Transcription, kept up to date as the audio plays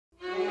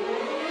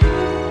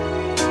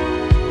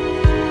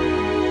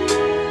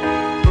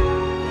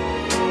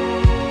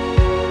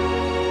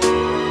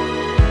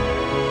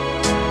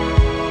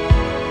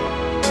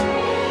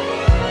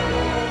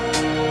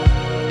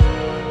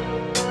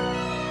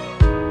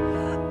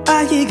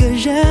爱一个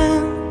人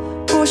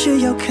不需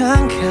要慷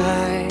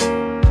慨，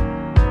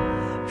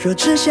若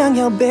只想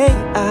要被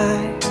爱，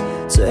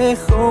最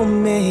后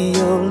没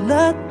有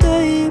了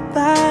对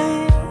白。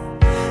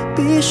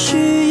必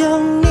须有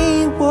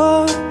你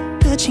我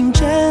的情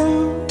真，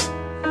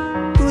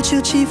不求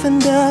气氛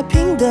的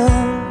平等，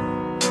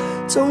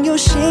总有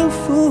幸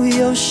福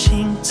有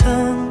心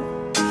疼，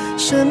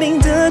生命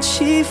的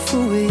起伏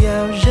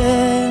要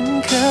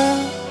认可。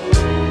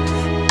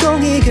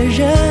懂一个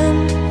人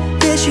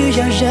也需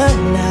要忍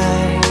耐，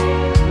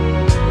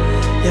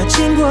要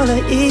经过了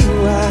意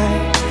外，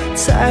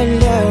才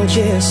了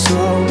解所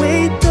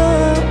谓的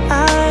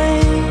爱。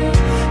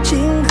今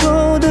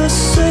后的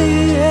岁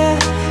月，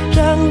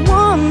让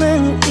我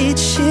们一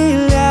起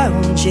了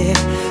解，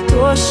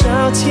多少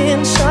天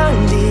长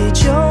地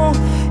久，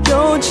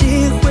有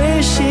机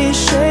会细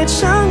水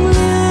长流。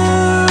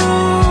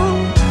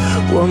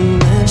我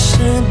们是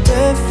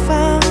对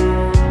方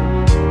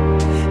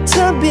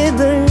特别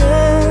的人，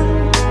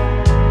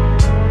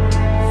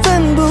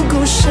奋不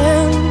顾身，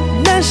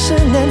难舍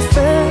难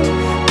分，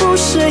不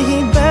是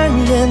一般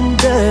人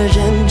的认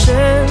真。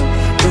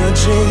若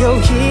只有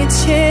一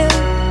天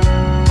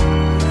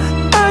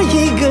爱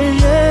一个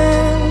人，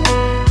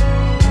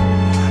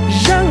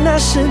让那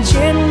时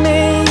间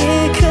每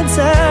一刻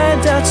在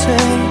倒退，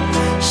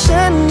生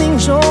命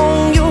中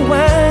有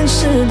万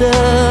事的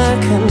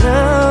可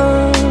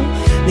能，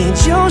你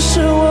就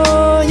是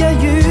我要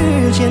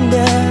遇见的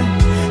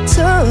特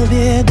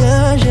别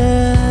的人。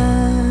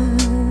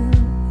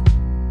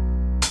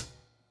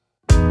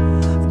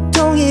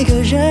懂一个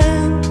人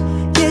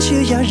也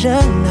需要忍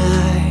耐，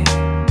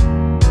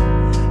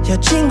要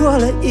经过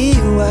了意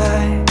外，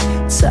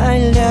才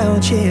了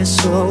解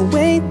所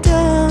谓的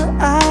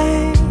爱。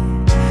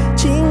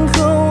今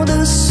后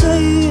的岁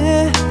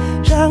月，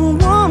让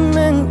我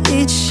们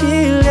一起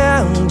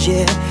了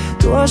解，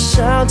多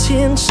少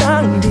天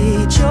长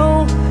地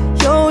久，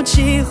有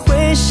机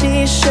会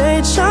细水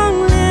长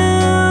流。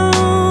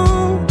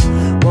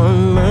我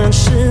们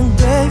是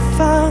对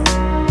方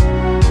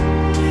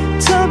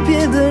特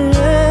别的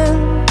人，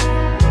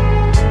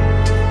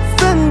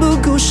奋不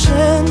顾身，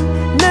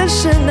难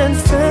舍难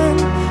分，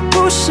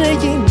不是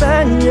一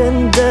般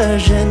人的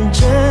认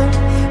真。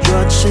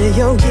若只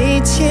有一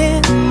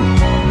天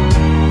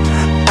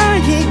爱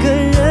一个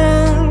人，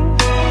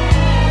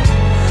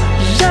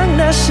让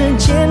那时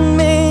间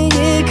每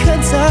一刻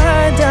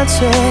在倒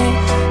退，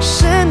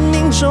生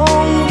命中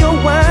有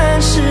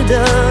万事的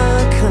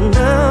可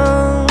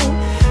能，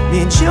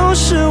你就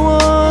是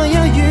我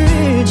要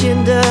遇见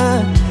的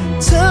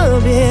特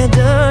别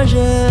的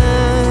人。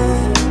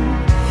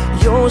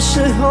有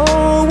时候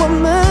我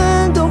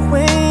们都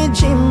会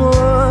寂寞，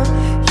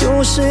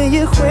有时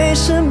也会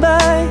失败，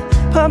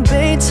怕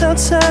被淘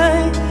汰，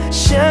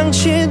想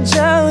去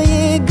找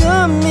一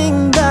个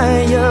明白。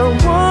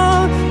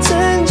我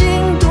曾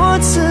经多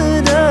次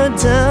的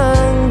等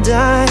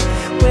待，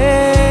未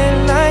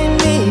来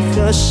你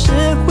何时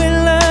回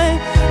来？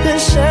人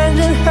山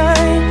人海，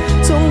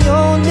总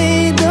有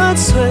你的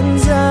存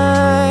在，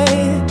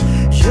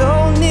有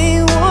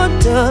你我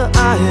的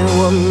爱，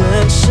我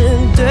们是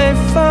对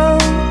方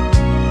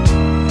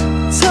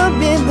特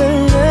别的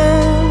人，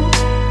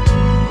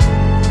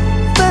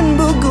奋不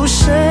顾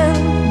身，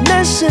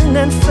难舍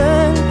难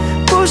分，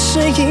不是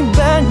一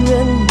般人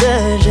的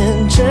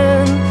认真。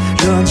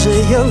若只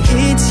有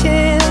一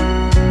天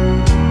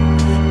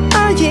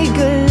爱一个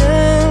人，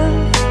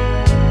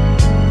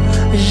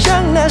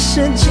让那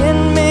时间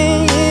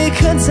每一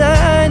刻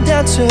在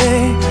倒退，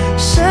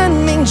生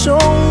命中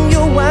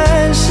有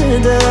万事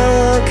的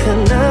可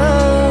能，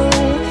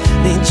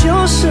你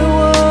就是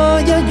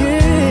我要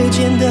遇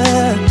见的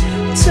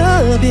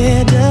特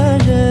别的人。